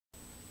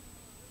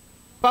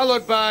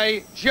followed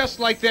by Just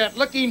Like That.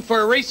 Looking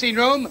for a racing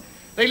room,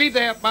 they leave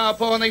the half-mile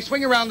pole and they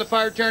swing around the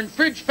far turn.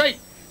 Fridge Fate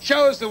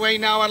shows the way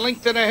now, a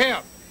length and a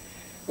half.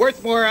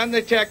 Worthmore on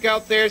the tack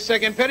out there,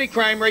 second. Petty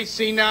Crime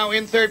racing now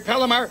in third.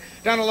 Palomar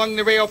down along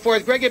the rail,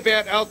 fourth.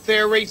 Gregabat out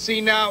there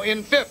racing now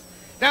in fifth.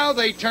 Now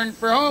they turn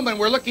for home, and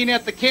we're looking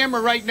at the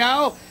camera right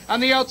now. On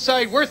the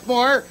outside,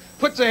 Worthmore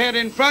puts ahead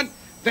in front.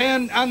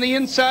 Then on the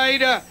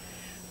inside,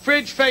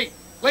 Fridge Fate.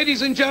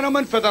 Ladies and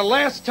gentlemen, for the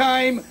last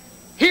time,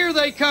 here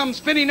they come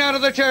spinning out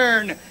of the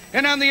turn.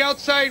 And on the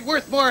outside,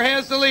 Worthmore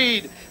has the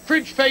lead.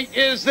 Fridge Fate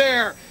is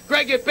there.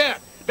 Gregabat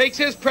makes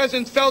his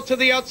presence felt to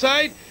the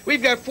outside.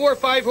 We've got 4 or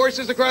 5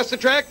 horses across the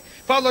track,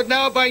 followed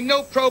now by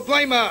No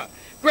Problema.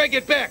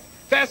 Gregabat,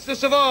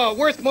 fastest of all.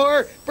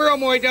 Worthmore,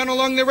 Burromoy down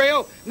along the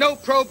rail. No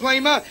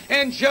Problema,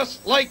 and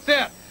Just Like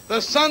That.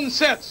 The sun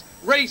sets.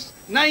 Race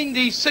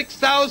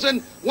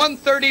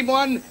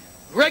 96,131.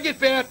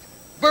 Gregabat,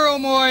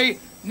 Burromoy,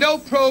 No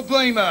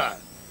Problema.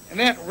 And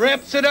that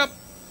wraps it up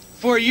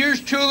for yours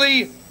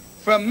truly,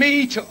 from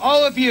me to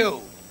all of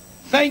you.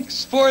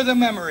 Thanks for the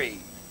memory.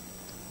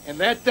 And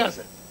that does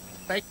it.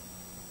 Thank you.